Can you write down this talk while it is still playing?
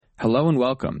Hello and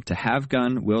welcome to Have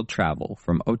Gun Will Travel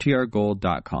from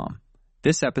OTRGold.com.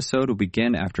 This episode will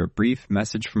begin after a brief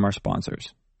message from our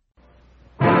sponsors.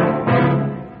 I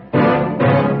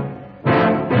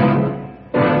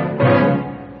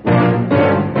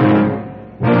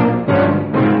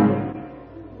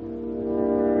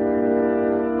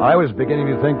was beginning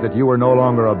to think that you were no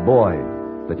longer a boy,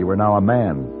 that you were now a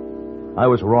man. I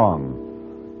was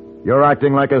wrong. You're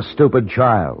acting like a stupid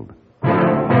child.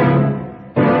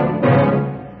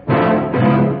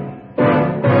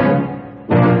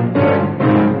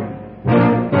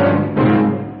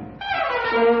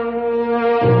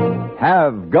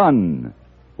 Have Gun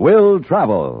Will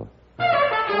Travel.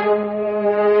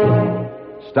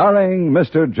 Starring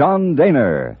Mr. John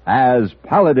Dehner as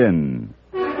Paladin.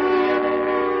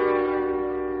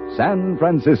 San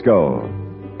Francisco,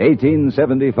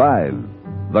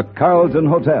 1875. The Carlton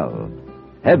Hotel,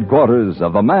 headquarters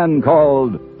of a man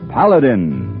called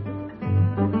Paladin.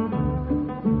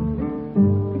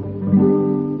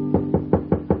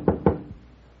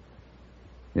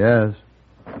 Yes.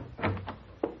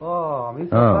 Oh, Mr.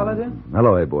 Paladin?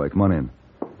 Hello, hey boy. Come on in.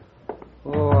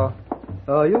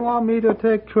 You want me to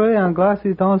take Trey and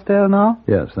glasses downstairs now?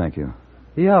 Yes, thank you.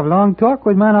 You have long talk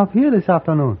with man up here this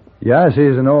afternoon. Yes,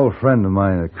 he's an old friend of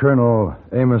mine, Colonel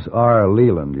Amos R.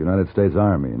 Leland, United States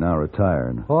Army, now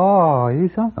retired. Oh, he's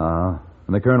so?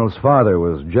 And the colonel's father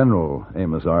was General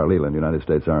Amos R. Leland, United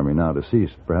States Army, now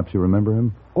deceased. Perhaps you remember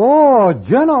him? Oh,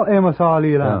 General Amos R.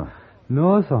 Leland. Yeah.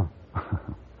 No, sir.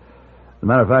 As a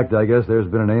matter of fact, I guess there's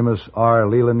been an Amos R.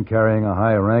 Leland carrying a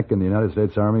high rank in the United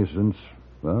States Army since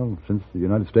the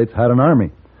United States had an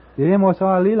army. The Amos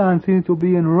R. Leland seems to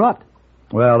be in rut.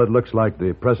 Well, it looks like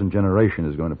the present generation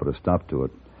is going to put a stop to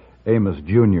it. Amos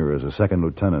Jr. is a second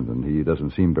lieutenant, and he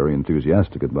doesn't seem very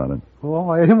enthusiastic about it.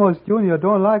 Oh, Amos Jr.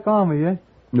 don't like army, eh?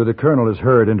 The colonel has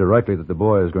heard indirectly that the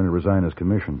boy is going to resign his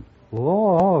commission.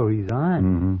 Oh, resign.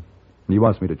 Mm-hmm. He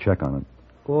wants me to check on it.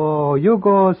 Oh, you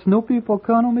go Snoopy for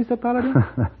Colonel, Mr. Paladin?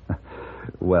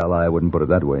 Well, I wouldn't put it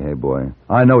that way, hey, boy.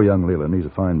 I know young Leland. He's a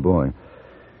fine boy.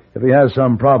 If he has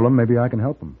some problem, maybe I can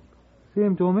help him.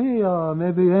 Seemed to me,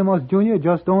 maybe Amos Jr.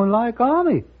 just don't like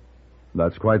army.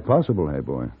 That's quite possible, hey,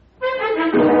 boy.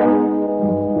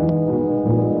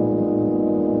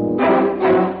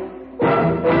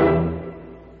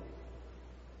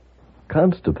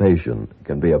 Constipation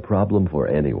can be a problem for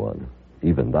anyone,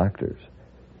 even doctors.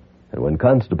 And when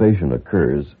constipation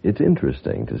occurs, it's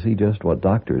interesting to see just what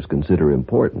doctors consider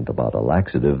important about a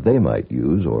laxative they might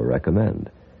use or recommend.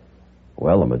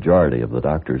 Well, a majority of the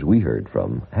doctors we heard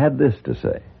from had this to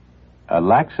say. A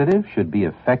laxative should be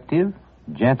effective,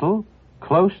 gentle,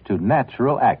 close to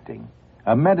natural acting.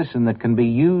 A medicine that can be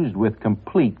used with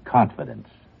complete confidence.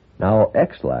 Now,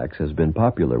 X-Lax has been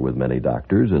popular with many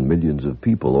doctors and millions of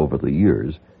people over the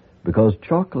years because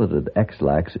chocolated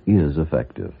X-Lax is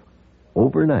effective.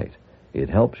 Overnight, it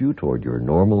helps you toward your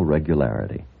normal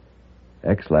regularity.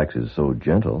 X-Lax is so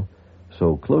gentle,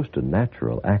 so close to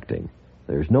natural acting,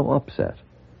 there's no upset.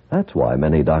 That's why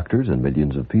many doctors and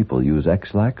millions of people use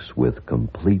X-Lax with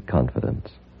complete confidence.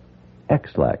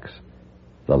 X-Lax,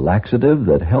 the laxative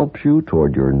that helps you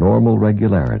toward your normal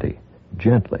regularity,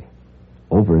 gently,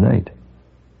 overnight.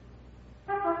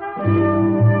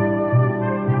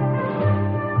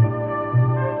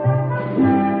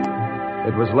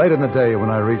 It was late in the day when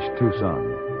I reached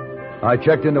Tucson. I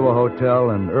checked into a hotel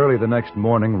and early the next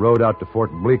morning rode out to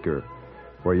Fort Bleecker,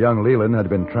 where young Leland had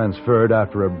been transferred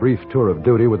after a brief tour of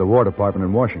duty with the War Department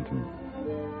in Washington.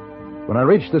 When I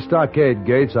reached the stockade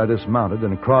gates, I dismounted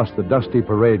and crossed the dusty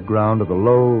parade ground of the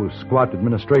low, squat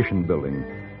administration building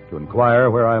to inquire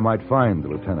where I might find the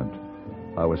lieutenant.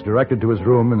 I was directed to his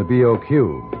room in the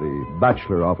BOQ, the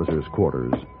bachelor officer's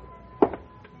quarters.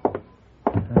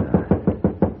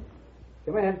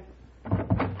 Come in.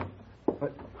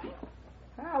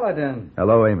 Paladin.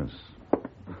 Hello, Amos.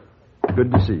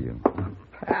 Good to see you.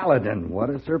 Paladin, what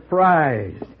a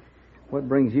surprise. What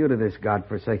brings you to this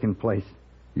godforsaken place?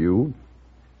 You?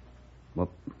 Well,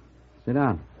 sit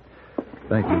down.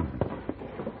 Thank you.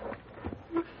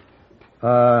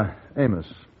 Amos,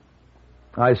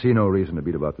 I see no reason to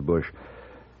beat about the bush.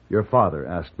 Your father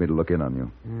asked me to look in on you.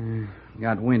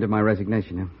 Got wind of my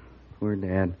resignation, huh? Poor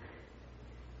Dad.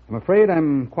 I'm afraid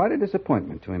I'm quite a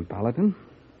disappointment to him, Paladin.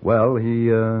 Well,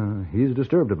 he's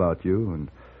disturbed about you,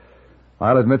 and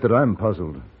I'll admit that I'm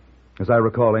puzzled. As I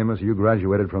recall, Amos, you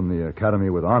graduated from the academy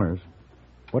with honors.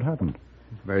 What happened?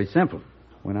 It's very simple.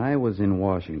 When I was in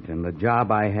Washington, the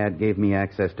job I had gave me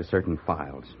access to certain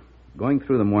files. Going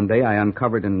through them one day, I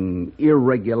uncovered an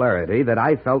irregularity that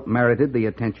I felt merited the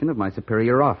attention of my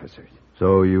superior officers.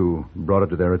 So you brought it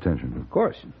to their attention? Of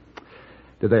course.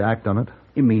 Did they act on it?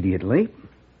 Immediately.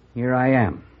 Here I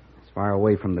am, as far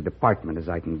away from the department as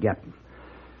I can get.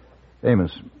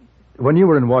 Amos, when you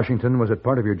were in Washington, was it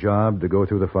part of your job to go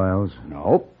through the files?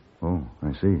 No, Oh,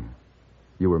 I see.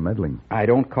 You were meddling. I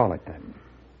don't call it that.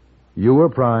 You were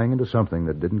prying into something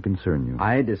that didn't concern you.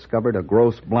 I discovered a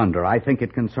gross blunder. I think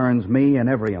it concerns me and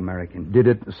every American. Did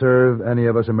it serve any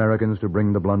of us Americans to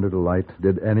bring the blunder to light?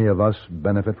 Did any of us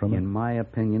benefit from it? In my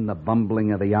opinion, the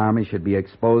bumbling of the Army should be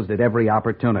exposed at every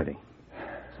opportunity.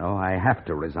 So I have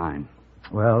to resign.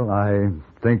 Well, I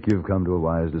think you've come to a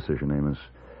wise decision, Amos.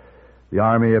 The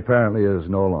Army apparently is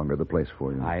no longer the place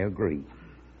for you. I agree.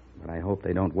 But I hope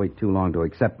they don't wait too long to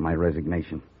accept my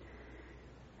resignation.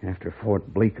 After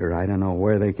Fort Bleecker, I don't know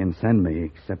where they can send me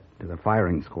except to the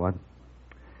firing squad.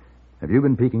 Have you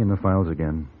been peeking in the files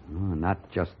again? Oh,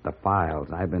 not just the files.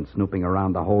 I've been snooping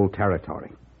around the whole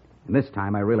territory. And this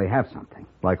time I really have something.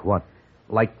 Like what?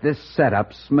 Like this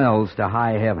setup smells to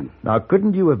high heaven. Now,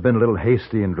 couldn't you have been a little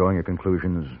hasty in drawing your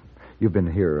conclusions? You've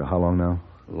been here how long now?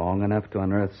 Long enough to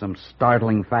unearth some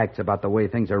startling facts about the way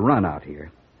things are run out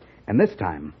here. And this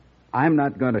time, I'm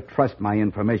not going to trust my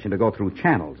information to go through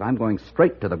channels. I'm going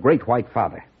straight to the Great White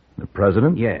Father. The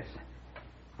President? Yes.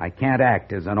 I can't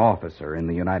act as an officer in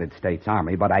the United States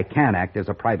Army, but I can act as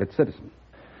a private citizen.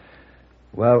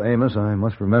 Well, Amos, I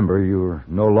must remember you're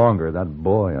no longer that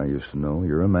boy I used to know.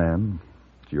 You're a man.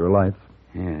 It's your life.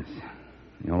 Yes.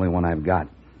 The only one I've got.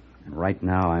 And right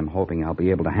now, I'm hoping I'll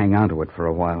be able to hang on to it for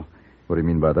a while. What do you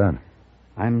mean by that?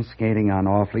 I'm skating on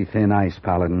awfully thin ice,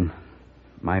 Paladin.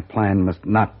 My plan must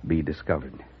not be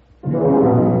discovered.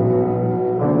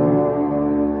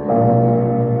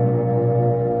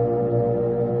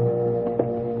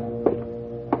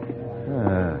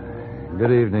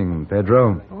 Good evening,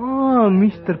 Pedro. Oh,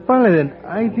 Mr. Paladin,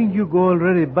 I think you go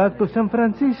already back to San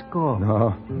Francisco.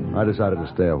 No, I decided to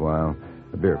stay a while.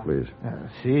 A beer, please.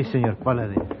 Sí, Señor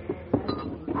Paladin.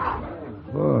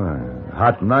 Boy,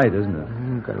 hot night, isn't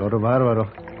it? Calor bárbaro.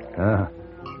 Ah.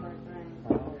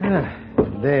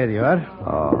 There you are.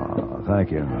 Oh,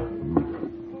 thank you.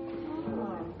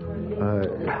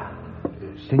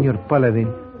 Senor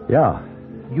Paladin, Yeah.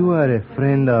 you are a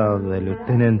friend of the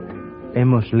Lieutenant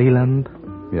Amos Leland?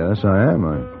 Yes, I am.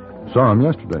 I saw him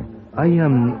yesterday. I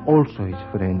am also his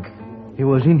friend. He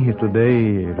was in here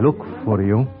today. Look for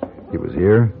you. He was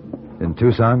here? In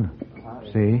Tucson?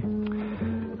 See?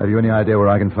 Have you any idea where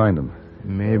I can find him?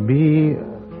 Maybe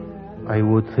I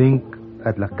would think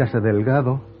at La Casa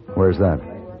Delgado. Where's that?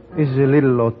 It's a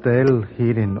little hotel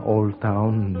here in Old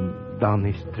Town, down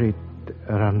the street,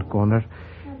 around the corner.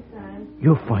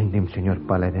 You'll find him, Senor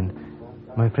Paladin.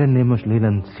 My friend Amos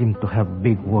Leland seemed to have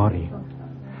big worry.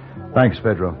 Thanks,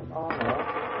 Pedro.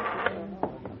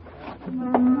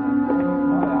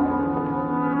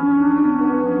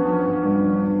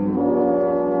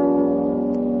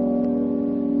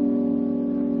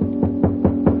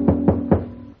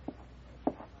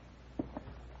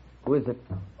 Who is it?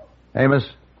 Amos,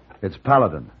 it's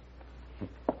Paladin.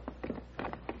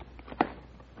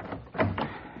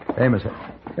 Amos,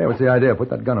 hey, what's the idea? Put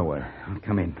that gun away.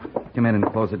 Come in. Come in and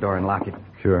close the door and lock it.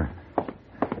 Sure.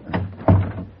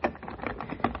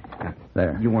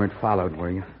 There. You weren't followed,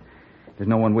 were you? There's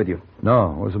no one with you. No,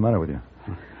 what's the matter with you?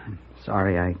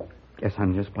 Sorry, I guess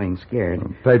I'm just plain scared.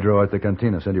 Pedro at the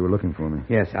cantina said you were looking for me.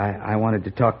 Yes, I wanted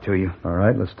to talk to you. All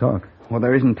right, let's talk. Well,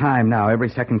 there isn't time now. Every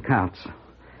second counts.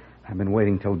 I've been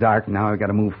waiting till dark. Now I've got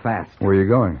to move fast. Where are you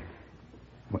going?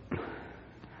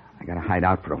 I got to hide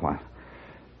out for a while.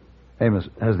 Amos,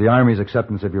 has the Army's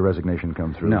acceptance of your resignation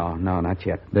come through? No, not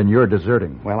yet. Then you're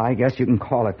deserting. Well, I guess you can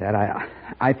call it that.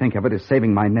 I think of it as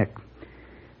saving my neck.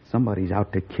 Somebody's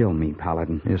out to kill me,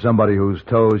 Paladin. You're somebody whose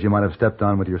toes you might have stepped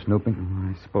on with your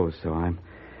snooping? I suppose so.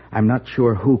 I'm not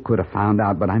sure who could have found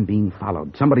out, but I'm being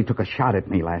followed. Somebody took a shot at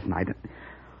me last night.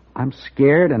 I'm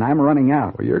scared, and I'm running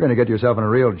out. Well, you're going to get yourself in a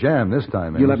real jam this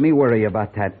time, Amos. You let me worry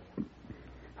about that.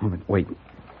 Oh, but wait.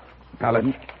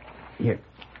 Paladin, here.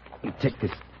 Take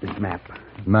this map.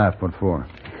 Map, what for?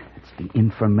 It's the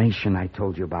information I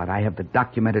told you about. I have the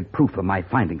documented proof of my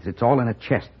findings. It's all in a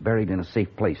chest, buried in a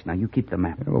safe place. Now, you keep the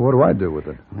map. Yeah, well, what do I do with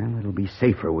it? Well, it'll be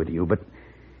safer with you, but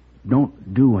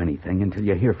don't do anything until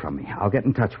you hear from me. I'll get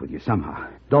in touch with you somehow.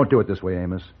 Don't do it this way,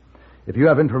 Amos. If you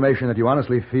have information that you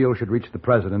honestly feel should reach the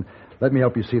president, let me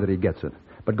help you see that he gets it.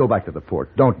 But go back to the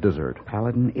fort. Don't desert.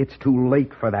 Paladin, it's too late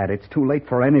for that. It's too late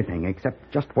for anything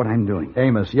except just what I'm doing.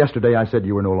 Amos, yesterday I said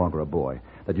you were no longer a boy,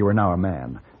 that you were now a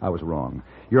man. I was wrong.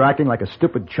 You're acting like a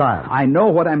stupid child. I know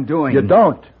what I'm doing. You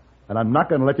don't. And I'm not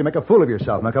going to let you make a fool of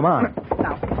yourself. Now, come on.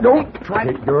 Now, don't try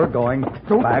to... You're going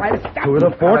Don't back try to stop to me, the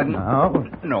fort Paladin. now.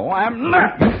 No, I'm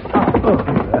not.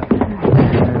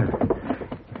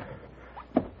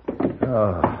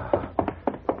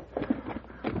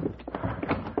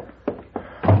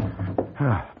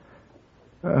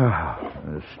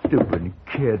 Stupid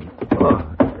kid.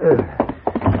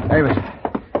 Amos.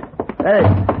 Hey.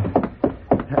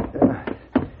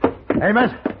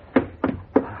 Amos.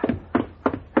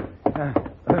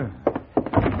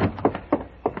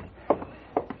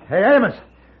 Hey, Amos.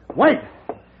 Wait.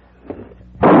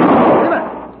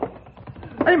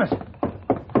 Amos.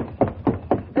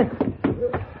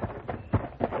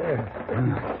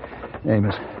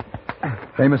 Amos.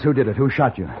 Amos, who did it? Who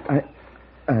shot you?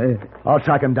 I'll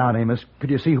track him down, Amos. Could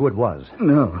you see who it was?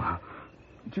 No.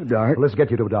 Too dark. Let's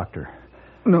get you to a doctor.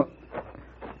 No.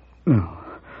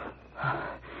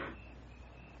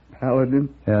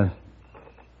 Paladin? Yes?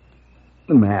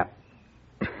 The map.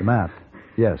 The map?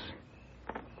 Yes.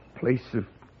 Place of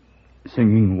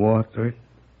singing water.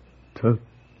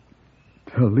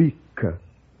 Talika.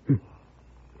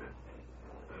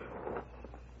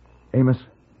 Amos?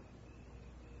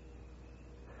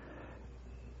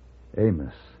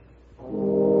 Amos.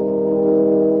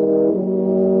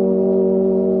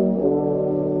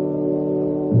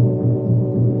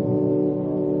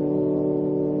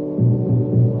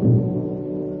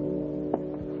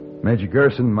 Major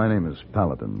Gerson, my name is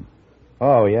Paladin.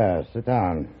 Oh, yeah. Sit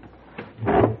down.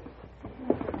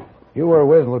 You were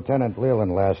with Lieutenant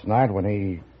Leland last night when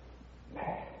he...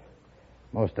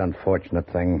 Most unfortunate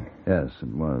thing. Yes, it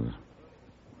was.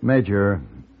 Major,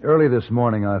 early this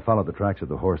morning I followed the tracks of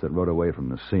the horse that rode away from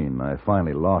the scene. I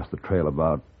finally lost the trail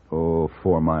about, 4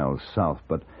 miles south,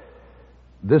 but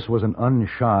this was an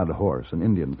unshod horse, an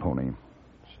Indian pony.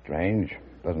 Strange.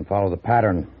 Doesn't follow the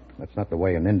pattern. That's not the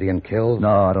way an Indian kills.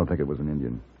 No, I don't think it was an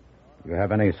Indian. You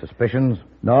have any suspicions?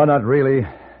 No, not really.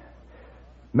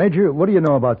 Major, what do you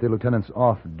know about the lieutenant's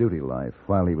off-duty life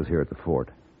while he was here at the fort?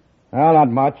 Well, not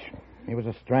much. He was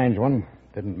a strange one.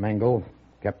 Didn't mingle.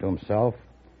 Kept to himself.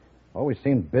 Always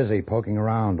seemed busy poking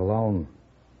around alone.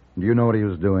 Do you know what he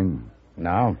was doing?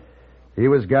 No. He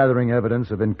was gathering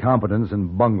evidence of incompetence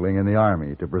and bungling in the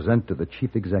Army to present to the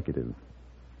chief executive.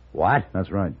 What?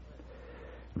 That's right.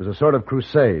 It was a sort of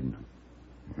crusade.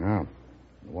 Oh. No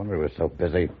wonder he was so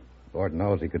busy. Lord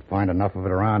knows he could find enough of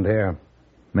it around here.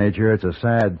 Major, it's a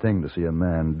sad thing to see a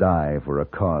man die for a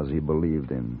cause he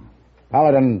believed in.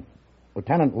 Paladin,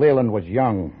 Lieutenant Leland was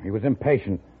young. He was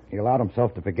impatient. He allowed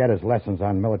himself to forget his lessons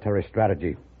on military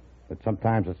strategy. That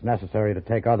sometimes it's necessary to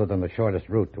take other than the shortest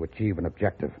route to achieve an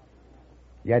objective.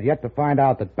 He had yet to find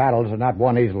out that battles are not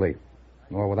won easily,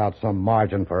 nor without some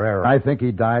margin for error. I think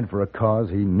he died for a cause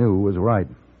he knew was right.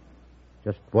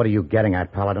 Just what are you getting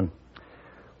at, Paladin?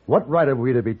 What right have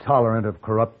we to be tolerant of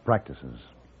corrupt practices?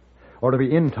 Or to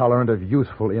be intolerant of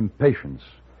youthful impatience?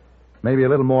 Maybe a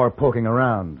little more poking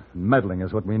around and meddling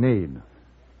is what we need.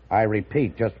 I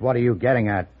repeat, just what are you getting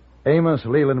at? Amos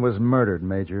Leland was murdered,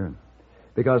 Major,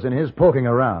 because in his poking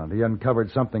around, he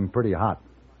uncovered something pretty hot.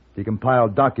 He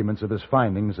compiled documents of his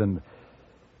findings and...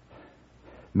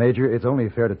 Major, it's only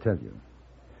fair to tell you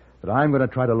that I'm going to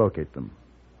try to locate them.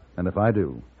 And if I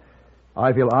do,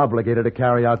 I feel obligated to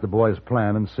carry out the boy's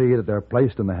plan and see that they're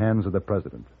placed in the hands of the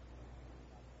president.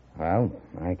 Well,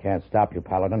 I can't stop you,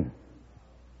 Paladin.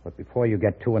 But before you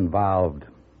get too involved,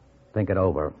 think it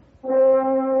over.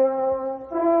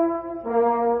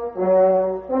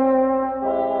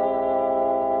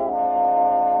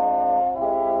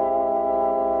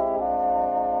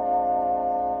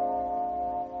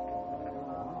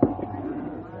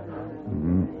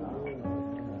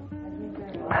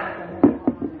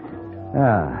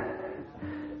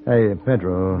 Hey,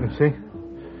 Pedro. You see?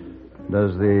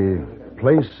 Does the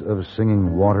place of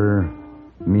singing water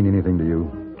mean anything to you?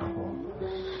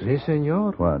 Si,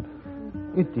 senor. What?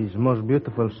 It is most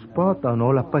beautiful spot on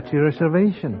all Apache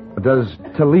reservation. Does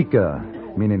Talika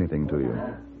mean anything to you?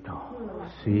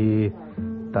 Si,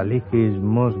 Talika is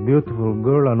most beautiful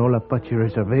girl on all Apache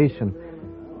reservation.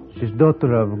 She's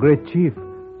daughter of great chief.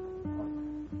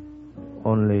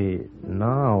 Only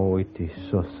now it is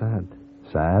so sad.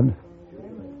 Sad?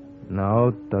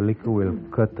 Now Talika will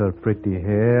cut her pretty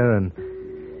hair and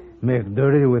make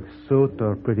dirty with soot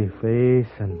her pretty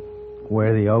face and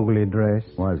wear the ugly dress.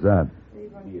 Why is that?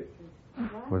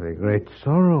 For the great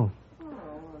sorrow.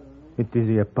 It is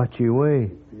the Apache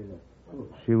way.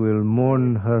 She will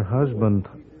mourn her husband,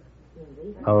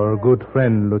 our good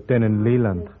friend, Lieutenant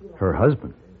Leland. Her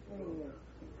husband?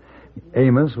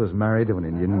 Amos was married to an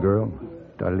Indian girl?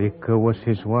 Talika was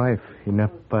his wife in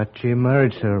Apache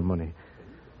marriage ceremony.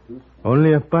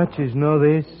 Only Apaches know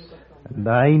this, and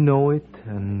I know it,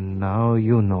 and now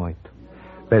you know it.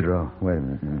 Pedro, wait a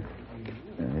minute.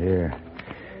 Here.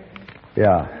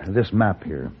 Yeah, this map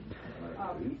here.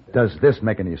 Does this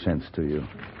make any sense to you?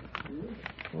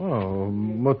 Oh,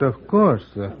 but of course.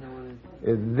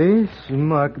 This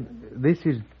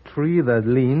is tree that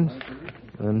leans,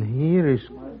 and here is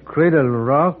Cradle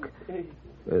Rock.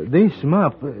 This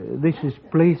map, this is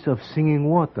place of singing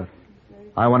water.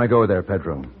 I want to go there,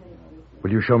 Pedro.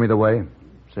 Will you show me the way?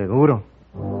 Seguro.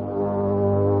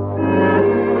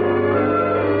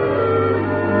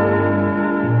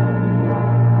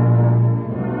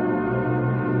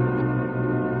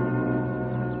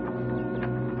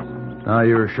 Now,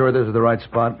 you're sure this is the right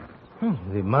spot?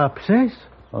 The map says.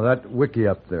 Oh, that wiki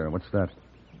up there. What's that?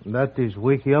 That is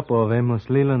wiki up of Amos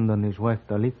Leland and his wife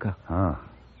Talika. Ah,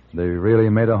 they really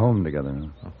made a home together.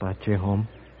 Huh? Apache home.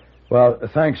 Well,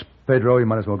 thanks, Pedro. You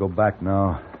might as well go back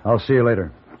now. I'll see you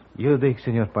later. You dig,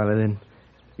 Senor Paladin.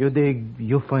 You dig,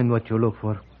 you find what you look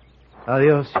for.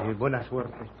 Adios y buena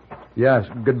suerte. Yes,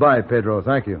 goodbye, Pedro.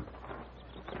 Thank you.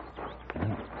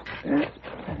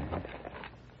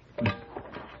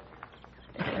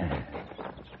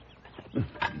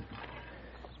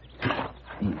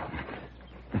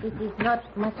 It is not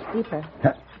much deeper.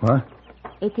 What?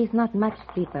 It is not much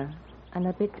deeper. And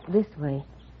a bit this way.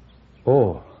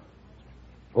 Oh.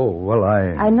 Oh, well,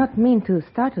 I not mean to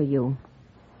startle you.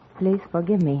 Please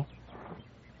forgive me.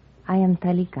 I am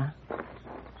Talika.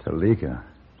 Talika?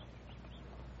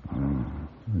 Oh,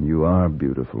 you are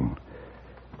beautiful.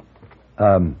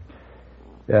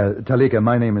 Talika,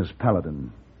 my name is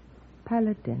Paladin.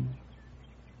 Paladin?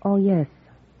 Oh, yes.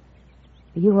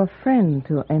 You were friend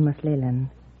to Amos Leland.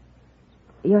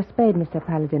 Your spade, Mr.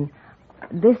 Paladin.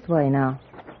 This way now.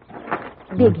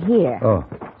 Dig here. Oh.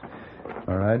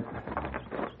 All right.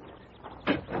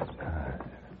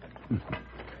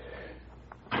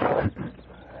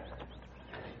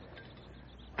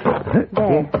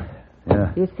 There.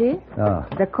 Yeah. You see? Ah.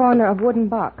 The corner of wooden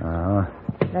box. Uh-huh.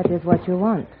 That is what you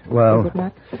want. Well. Is it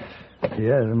not?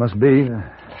 Yeah, it must be.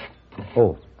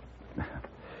 Oh.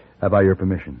 Have I your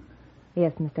permission?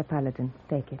 Yes, Mr. Paladin.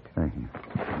 Take it. Thank you.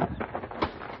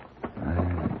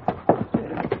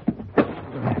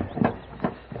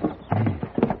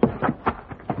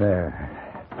 There.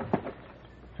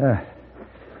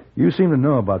 You seem to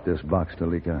know about this box,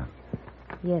 Talika.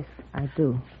 Yes, I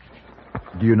do.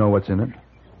 Do you know what's in it?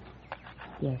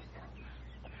 Yes.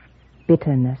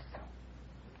 Bitterness.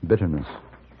 Bitterness.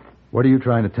 What are you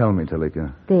trying to tell me,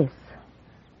 Talika? This.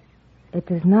 It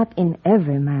is not in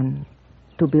every man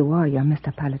to be warrior,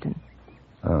 Mr. Paladin.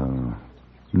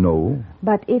 No.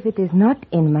 But if it is not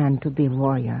in man to be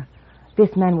warrior,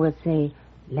 this man will say,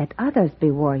 let others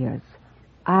be warriors.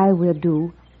 I will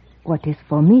do what is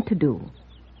for me to do.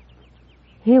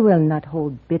 He will not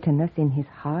hold bitterness in his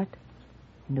heart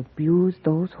and abuse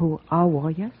those who are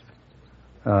warriors.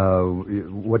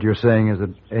 What you're saying is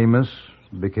that Amos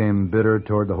became bitter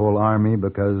toward the whole army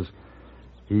because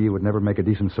he would never make a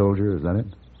decent soldier, is that it?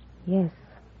 Yes.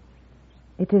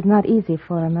 It is not easy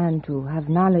for a man to have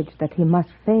knowledge that he must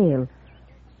fail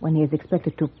when he is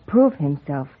expected to prove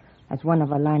himself as one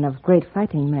of a line of great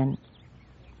fighting men.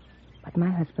 But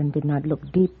my husband did not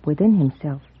look deep within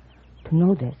himself to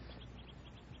know this.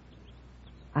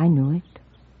 I knew it,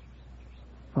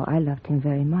 for I loved him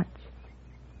very much.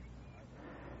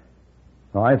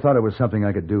 Well, I thought it was something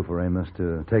I could do for Amos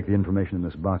to take the information in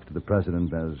this box to the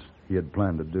president as he had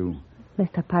planned to do.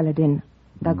 Mr. Paladin,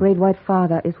 the Great White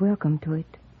Father is welcome to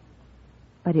it,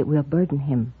 but it will burden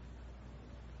him.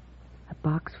 A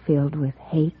box filled with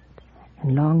hate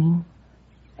and longing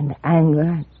and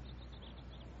anger.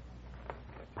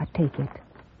 But take it.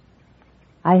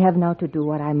 I have now to do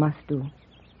what I must do.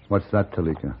 What's that,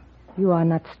 Talika? You are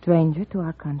not stranger to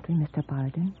our country, Mr.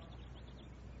 Paladin.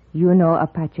 You know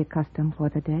Apache custom for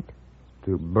the dead?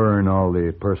 To burn all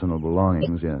the personal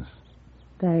belongings, yes.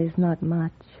 There is not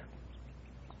much.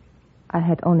 I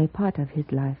had only part of his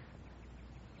life.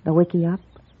 The wickiup,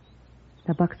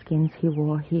 the buckskins he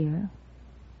wore here,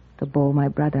 the bow my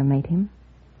brother made him,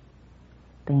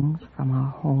 things from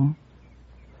our home.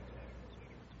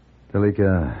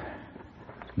 Talika,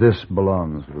 this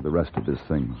belongs with the rest of his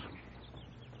things.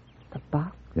 The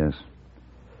box? Yes.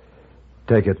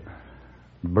 Take it.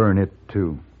 Burn it,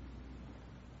 too.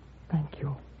 Thank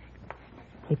you.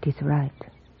 It is right.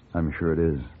 I'm sure it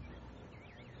is.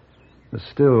 But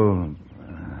still,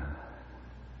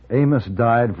 Amos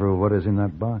died for what is in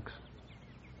that box.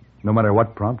 No matter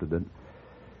what prompted it.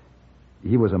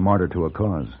 He was a martyr to a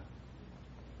cause.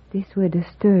 This will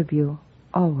disturb you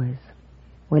always,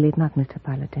 will it not, Mr.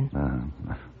 Paladin?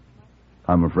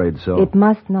 I'm afraid so. It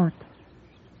must not.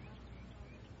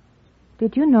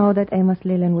 Did you know that Amos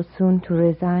Leland was soon to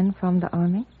resign from the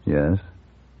army? Yes.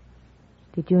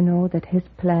 Did you know that his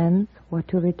plans were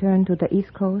to return to the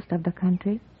east coast of the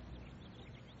country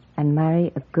and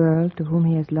marry a girl to whom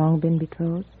he has long been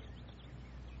betrothed?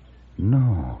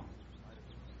 No.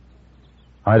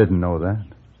 I didn't know that.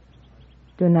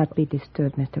 Do not be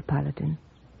disturbed, Mr. Paladin.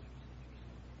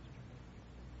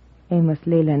 Amos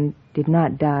Leland did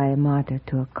not die a martyr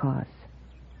to a cause.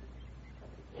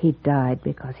 He died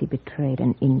because he betrayed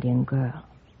an Indian girl.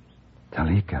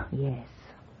 Talika. Yes.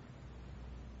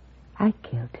 I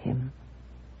killed him.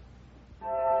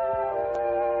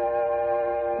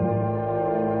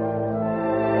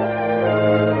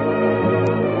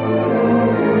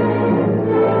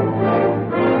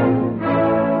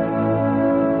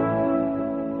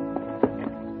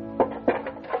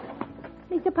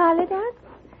 Mr. Paladin,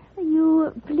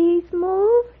 you please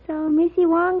move so Missy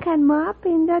Wong can mop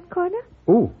in that corner?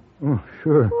 Oh,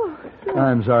 sure. Oh, sure.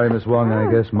 I'm sorry, Miss Wong.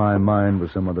 I guess my mind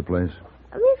was some other place.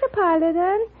 Mr.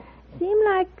 Paladin, seem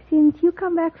like since you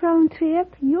come back from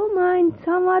trip, your mind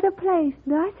some other place.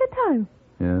 That's the time.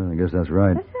 Yeah, I guess that's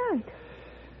right. That's right.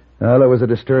 Well, it was a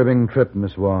disturbing trip,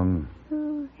 Miss Wong.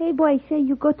 Hey, boy, say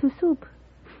you go to soup.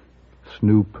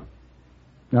 Snoop.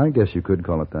 I guess you could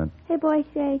call it that. Hey, boy,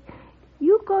 say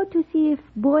you go to see if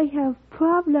boy have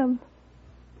problem.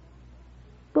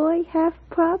 Boy have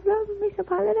problem, Mr.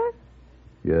 Paladin?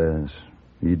 Yes,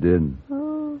 he did.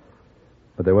 Oh.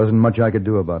 But there wasn't much I could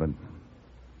do about it.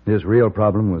 His real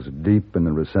problem was deep in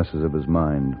the recesses of his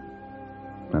mind,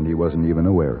 and he wasn't even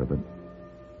aware of it.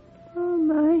 Oh,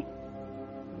 my.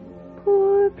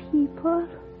 Poor people.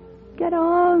 Get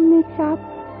all mixed up.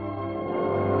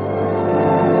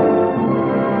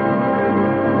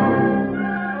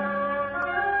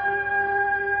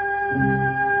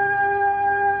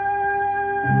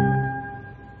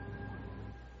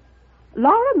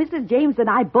 Laura, Mrs. James, and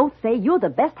I both say you're the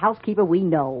best housekeeper we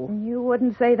know. You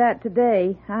wouldn't say that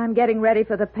today. I'm getting ready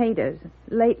for the painters.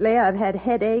 Lately, I've had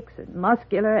headaches and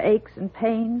muscular aches and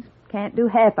pains. Can't do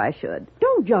half I should.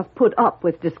 Don't just put up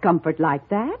with discomfort like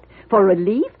that. For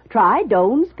relief, try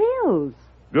Doan's Pills.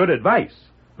 Good advice.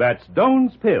 That's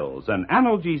Doan's Pills, an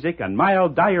analgesic and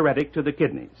mild diuretic to the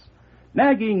kidneys.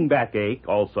 Nagging backache,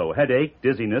 also headache,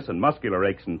 dizziness, and muscular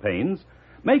aches and pains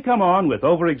may come on with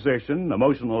overexertion,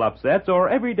 emotional upsets, or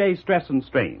everyday stress and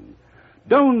strain.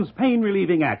 Doan's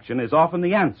pain-relieving action is often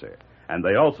the answer, and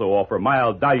they also offer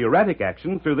mild diuretic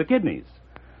action through the kidneys.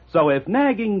 So if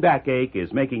nagging backache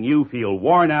is making you feel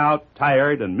worn out,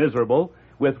 tired, and miserable,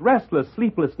 with restless,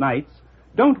 sleepless nights,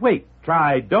 don't wait.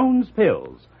 Try Doan's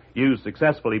Pills, used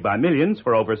successfully by millions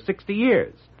for over 60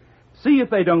 years. See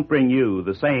if they don't bring you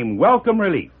the same welcome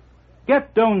relief.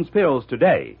 Get Doan's Pills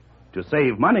today. To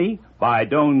save money, buy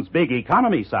Doan's Big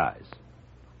Economy size.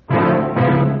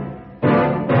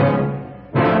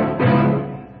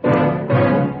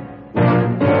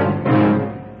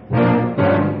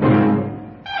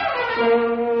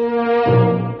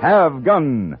 Have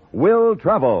Gun Will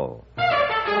Travel.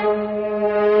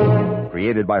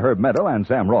 Created by Herb Meadow and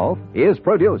Sam Rolfe, is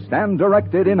produced and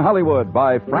directed in Hollywood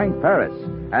by Frank Paris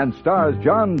and stars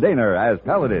John Daner as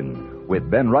Paladin, with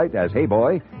Ben Wright as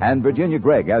Hayboy and Virginia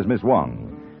Gregg as Miss Wong.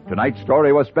 Tonight's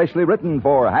story was specially written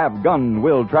for Have Gun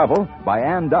Will Travel by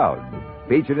Ann Dowd.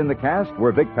 Featured in the cast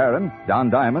were Vic Perrin, Don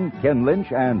Diamond, Ken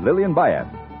Lynch, and Lillian Bayat.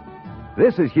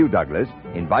 This is Hugh Douglas,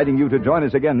 inviting you to join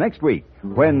us again next week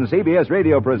when CBS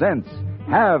Radio presents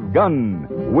Have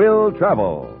Gun Will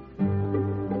Travel.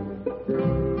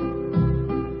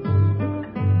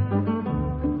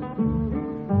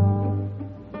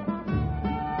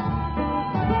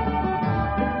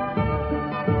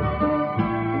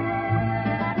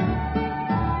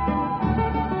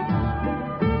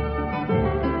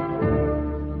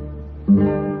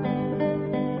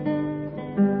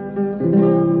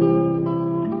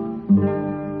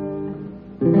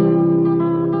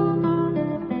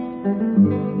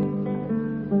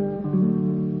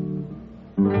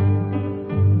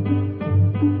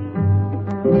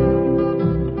 Thank you.